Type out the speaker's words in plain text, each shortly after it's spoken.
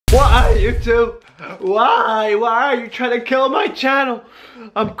Why, YouTube? Why? Why are you trying to kill my channel?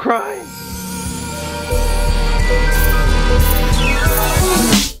 I'm crying.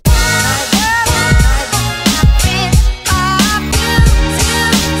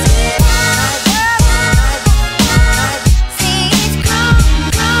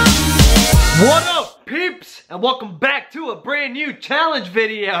 What up, peeps? And welcome back to a brand new challenge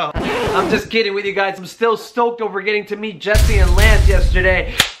video. I'm just kidding with you guys. I'm still stoked over getting to meet Jesse and Lance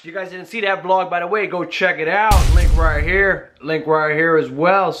yesterday. If you guys didn't see that vlog, by the way, go check it out. Link right here. Link right here as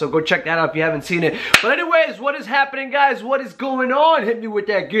well. So go check that out if you haven't seen it. But anyways, what is happening, guys? What is going on? Hit me with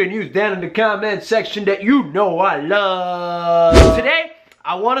that good news down in the comment section that you know I love. Today,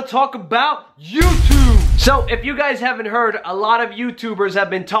 I want to talk about YouTube. So, if you guys haven't heard, a lot of YouTubers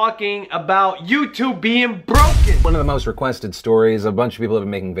have been talking about YouTube being broken. One of the most requested stories, a bunch of people have been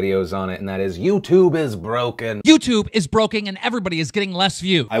making videos on it, and that is YouTube is broken. YouTube is broken and everybody is getting less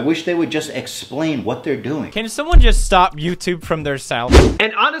views. I wish they would just explain what they're doing. Can someone just stop YouTube from their sound?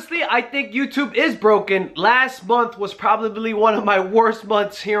 And honestly, I think YouTube is broken. Last month was probably one of my worst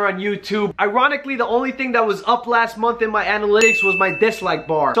months here on YouTube. Ironically, the only thing that was up last month in my analytics was my dislike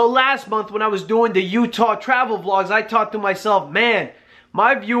bar. So last month when I was doing the Utah travel vlogs, I thought to myself, man,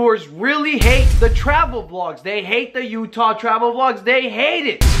 my viewers really hate the travel vlogs. They hate the Utah travel vlogs. They hate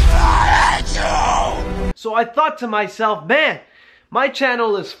it. So I thought to myself, man, my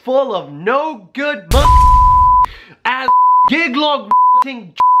channel is full of no good ass gig log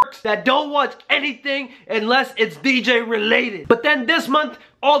jerks that don't watch anything unless it's DJ related. But then this month,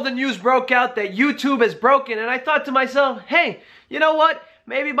 all the news broke out that YouTube is broken, and I thought to myself, hey, you know what?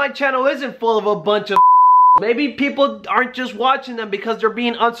 Maybe my channel isn't full of a bunch of maybe people aren't just watching them because they're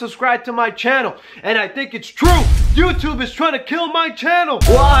being unsubscribed to my channel. And I think it's true. YouTube is trying to kill my channel.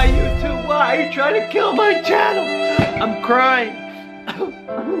 Why, YouTube? Why are you trying to kill my channel? I'm crying.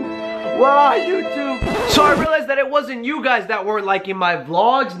 Why, YouTube? So I realized that it wasn't you guys that weren't liking my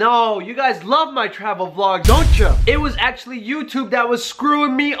vlogs. No, you guys love my travel vlogs, don't you? It was actually YouTube that was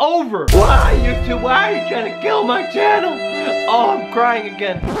screwing me over. Why, YouTube? Why are you trying to kill my channel? Oh, I'm crying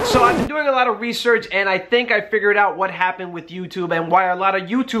again. So I've been doing a lot of research, and I think I figured out what happened with YouTube and why a lot of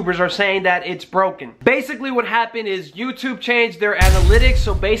YouTubers are saying that it's broken. Basically what happened is YouTube changed their analytics,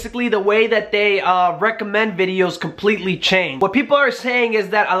 so basically the way that they recommend videos completely changed. What people are saying is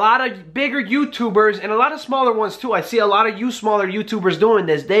that a lot of bigger YouTubers, and a lot of smaller ones too, I see a lot of you smaller YouTubers doing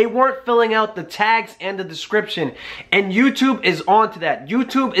this, they weren't filling out the tags and the description, and YouTube is onto that.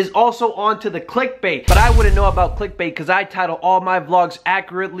 YouTube is also onto the clickbait, but I wouldn't know about clickbait because I title all my vlogs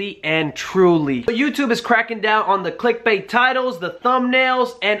accurately and truly. But YouTube is cracking down on the clickbait titles, the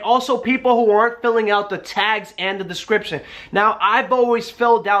thumbnails, and also people who aren't filling out the tags and the description. Now, I've always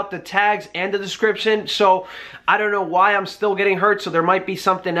filled out the tags and the description, so I don't know why I'm still getting hurt, so there might be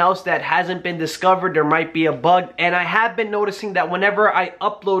something else that hasn't been discovered. There might be a bug, and I have been noticing that whenever I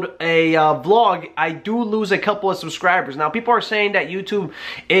upload a vlog, I do lose a couple of subscribers. Now, people are saying that YouTube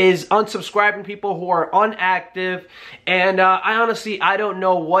is unsubscribing people who are inactive, and I honestly, I don't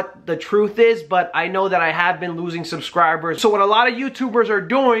know what the truth is, but I know that I have been losing subscribers. So what a lot of YouTubers are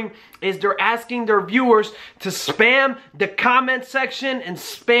doing is they're asking their viewers to spam the comment section and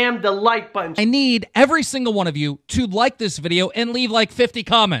spam the like button. I need every single one of you to like this video and leave like 50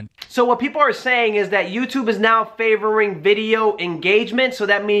 comments. So what people are saying is that YouTube is now favoring video engagement. So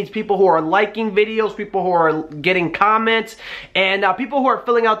that means people who are liking videos, people who are getting comments, and people who are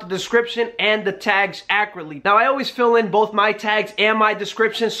filling out the description and the tags accurately. Now, I always fill in both my tags and my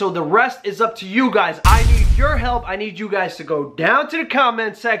description, so the rest is up to you guys. I need your help. I need you guys to go down to the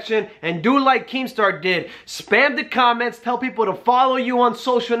comment section and do like Keemstar did. Spam the comments, tell people to follow you on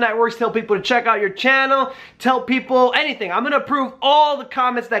social networks, tell people to check out your channel, tell people anything. I'm gonna approve all the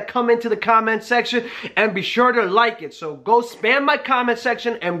comments that come into the comment section, and be sure to like it. So go spam my comment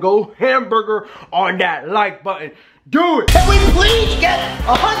section and go hamburger on that like button. Do it! Can we please get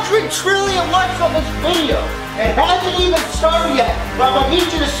 100 trillion likes on this video? It hasn't even started yet, but I need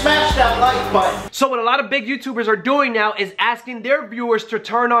you to smash that like button. So what a lot of big YouTubers are doing now is asking their viewers to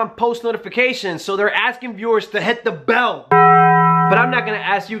turn on post notifications. So they're asking viewers to hit the bell. But I'm not going to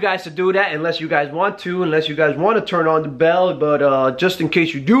ask you guys to do that unless you guys want to, unless you guys want to turn on the bell. But just in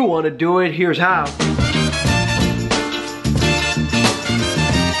case you do want to do it, here's how.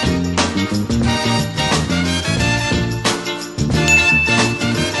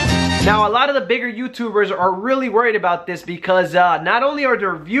 Now, a lot of the bigger YouTubers are really worried about this because not only are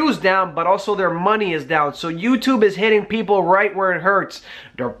their views down, but also their money is down. So YouTube is hitting people right where it hurts,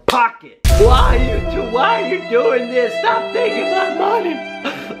 their pocket. Why, YouTube? Why are you doing this? Stop taking my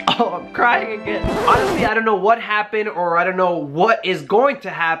money. Oh, I'm crying again. Honestly, I don't know what happened, or I don't know what is going to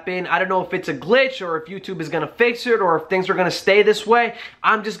happen. I don't know if it's a glitch or if YouTube is gonna fix it or if things are gonna stay this way.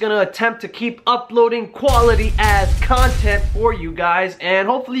 I'm just gonna attempt to keep uploading quality as content for you guys, and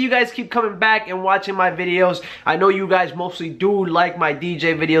hopefully you guys keep coming back and watching my videos. I know you guys mostly do like my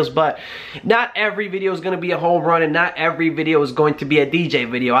DJ videos, but not every video is gonna be a home run and not every video is going to be a DJ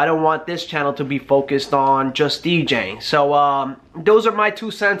video. I don't want this channel to be focused on just DJing. So those are my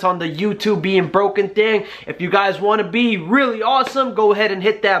 2 cents on the YouTube being broken thing. If you guys want to be really awesome, go ahead and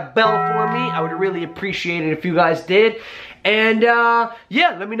hit that bell for me. I would really appreciate it if you guys did. And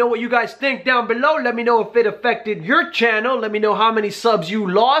yeah, let me know what you guys think down below. Let me know if it affected your channel. Let me know how many subs you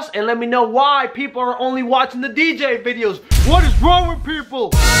lost, and let me know why people are only watching the DJ videos. What is wrong with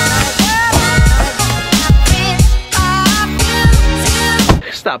people?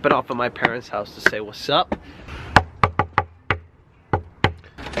 Stopping off at my parents' house to say what's up.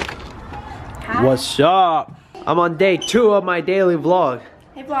 Hi. What's up? I'm on day 2 of my daily vlog.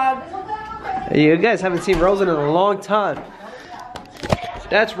 Hey vlog. You guys haven't seen Rosalind in a long time.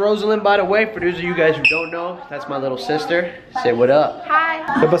 That's Rosalind, by the way, for those of you guys who don't know. That's my little sister. Say what up. Hi.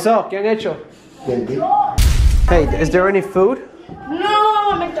 ¿Qué pasó? ¿Qué han hecho? Hey, is there any food?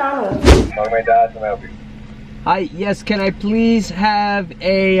 No, McDonald's. Hi, yes, can I please have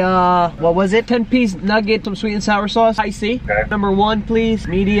a, what was it? 10-piece nugget, some sweet and sour sauce. I see. Okay. Number 1, please.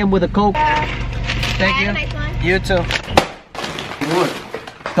 Medium with a Coke. Thank you. Nice one. You too.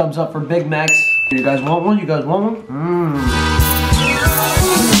 Thumbs up for Big Macs. You guys want one? You guys want one?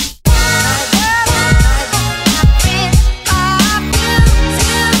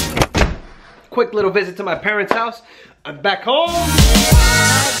 Quick little visit to my parents' house. I'm back home.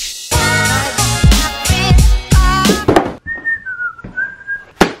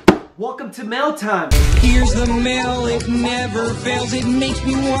 Welcome to mail time. Here's the mail, it never fails. It makes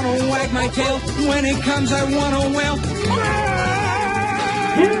me want to wag my tail. When it comes, I want to wail.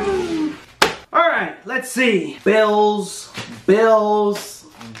 Alright, let's see. Bills, bills,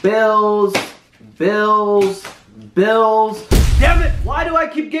 bills, bills, bills. Damn it, why do I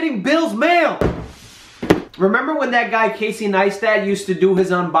keep getting bills mail? Remember when that guy Casey Neistat used to do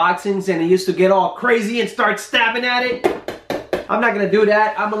his unboxings and he used to get all crazy and start stabbing at it? I'm not gonna do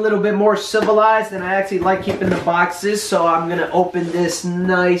that. I'm a little bit more civilized and I actually like keeping the boxes, so I'm gonna open this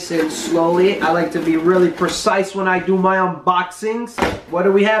nice and slowly. I like to be really precise when I do my unboxings. What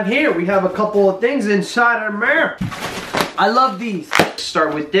do we have here? We have a couple of things inside our mirror. I love these.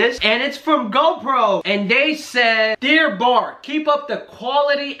 Start with this, and it's from GoPro, and they said, "Dear Barr, keep up the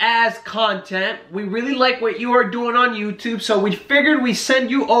quality as content. We really like what you are doing on YouTube, so we figured we send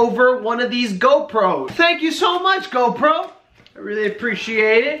you over one of these GoPros." Thank you so much, GoPro. I really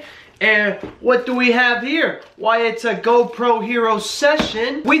appreciate it. And what do we have here? Why, it's a GoPro Hero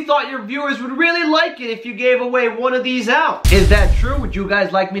Session. We thought your viewers would really like it if you gave away one of these out. Is that true? Would you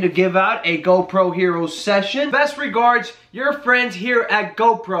guys like me to give out a GoPro Hero Session? Best regards, your friends here at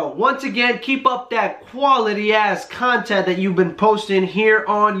GoPro. Once again, keep up that quality ass content that you've been posting here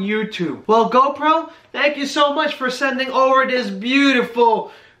on YouTube. Well, GoPro, thank you so much for sending over this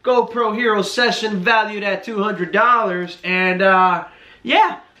beautiful GoPro Hero Session valued at $200. And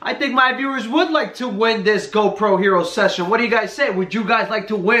yeah, I think my viewers would like to win this GoPro Hero Session. What do you guys say? Would you guys like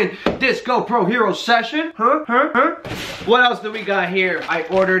to win this GoPro Hero Session? Huh? What else do we got here? I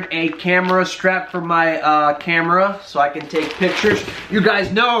ordered a camera strap for my camera so I can take pictures. You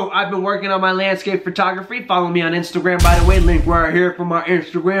guys know I've been working on my landscape photography. Follow me on Instagram, by the way. Link right here for my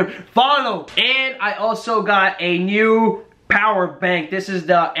Instagram. Follow. And I also got a new power bank. This is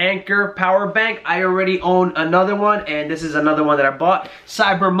the Anchor power bank. I already own another one, and this is another one that I bought.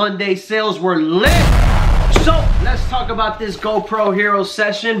 Cyber Monday sales were lit. So let's talk about this GoPro Hero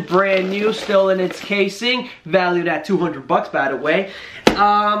Session. Brand new, still in its casing, valued at 200 bucks, by the way.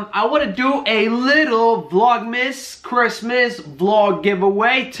 I want to do a little Vlogmas Christmas vlog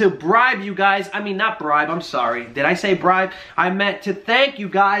giveaway to bribe you guys. I mean, not bribe, I'm sorry. Did I say bribe? I meant to thank you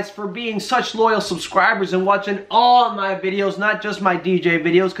guys for being such loyal subscribers and watching all my videos, not just my DJ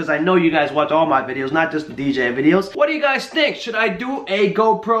videos, because I know you guys watch all my videos, not just the DJ videos. What do you guys think? Should I do a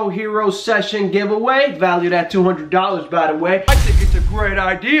GoPro Hero Session giveaway, valued at $200, by the way? I think it's a great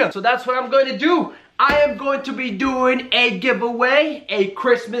idea. So that's what I'm going to do. I am going to be doing a giveaway, a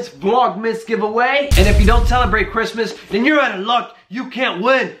Christmas Vlogmas giveaway. And if you don't celebrate Christmas, then you're out of luck. You can't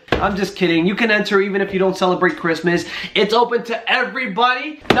win. I'm just kidding. You can enter even if you don't celebrate Christmas. It's open to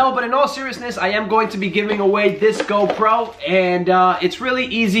everybody. No, but in all seriousness, I am going to be giving away this GoPro, and it's really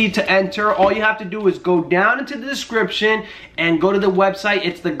easy to enter. All you have to do is go down into the description and go to the website.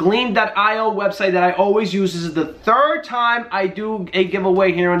 It's the gleam.io website that I always use. This is the third time I do a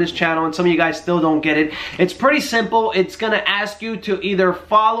giveaway here on this channel, and some of you guys still don't get it. It's pretty simple. It's gonna ask you to either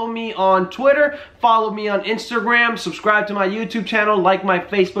follow me on Twitter, follow me on Instagram, subscribe to my YouTube channel, like my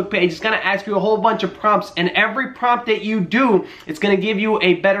Facebook page. It's gonna ask you a whole bunch of prompts, and every prompt that you do, it's gonna give you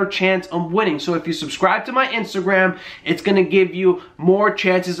a better chance of winning. So if you subscribe to my Instagram, it's gonna give you more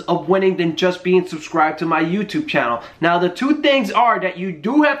chances of winning than just being subscribed to my YouTube channel. Now, the two things are that you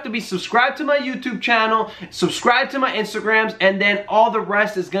do have to be subscribed to my YouTube channel, subscribe to my Instagrams, and then all the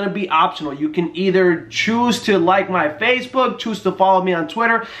rest is gonna be optional. You can either choose to like my Facebook, choose to follow me on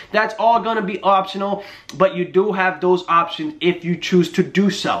Twitter. That's all gonna be optional, but you do have those options if you choose to do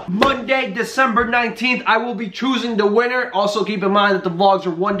so. Monday, December 19th, I will be choosing the winner. Also, keep in mind that the vlogs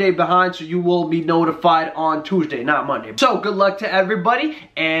are one day behind, so you will be notified on Tuesday, not Monday. So, good luck to everybody,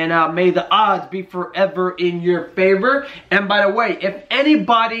 and may the odds be forever in your favor. And by the way, if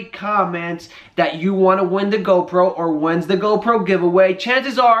anybody comments that you want to win the GoPro or wins the GoPro giveaway,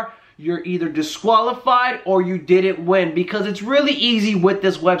 chances are you're either disqualified or you didn't win, because it's really easy with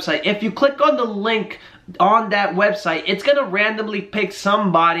this website. If you click on the link on that website, it's gonna randomly pick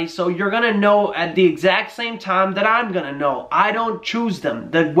somebody, so you're gonna know at the exact same time that I'm gonna know. I don't choose them.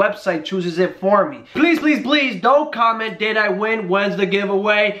 The website chooses it for me. Please, please, please don't comment, did I win? When's the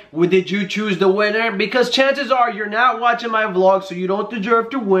giveaway? Did you choose the winner? Because chances are you're not watching my vlog, so you don't deserve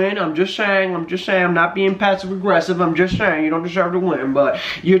to win. I'm just saying, I'm not being passive aggressive. I'm just saying you don't deserve to win, but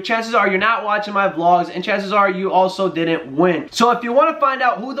your chances are you're not watching my vlogs, and chances are you also didn't win. So if you want to find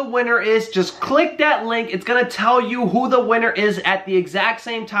out who the winner is, just click that link. It's gonna tell you who the winner is at the exact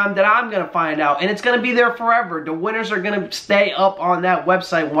same time that I'm gonna find out, and it's gonna be there forever. The winners are gonna stay up on that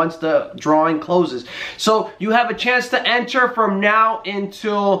website once the drawing closes. So you have a chance to enter from now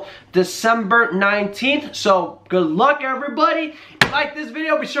until December 19th. So good luck, everybody. Like this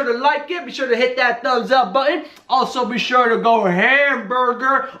video, be sure to like it, be sure to hit that thumbs up button. Also be sure to go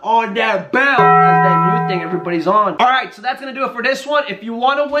hamburger on that bell. That's that new thing everybody's on. Alright, so that's gonna do it for this one. If you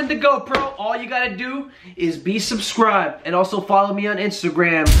want to win the GoPro, all you gotta do is be subscribed, and also follow me on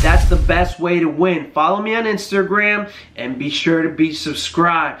Instagram. That's the best way to win. Follow me on Instagram and be sure to be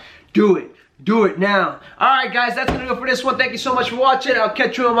subscribed. Do it. Do it now. Alright guys, that's gonna do it for this one. Thank you so much for watching. I'll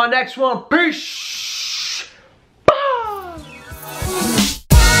catch you on my next one. Peace. Bye.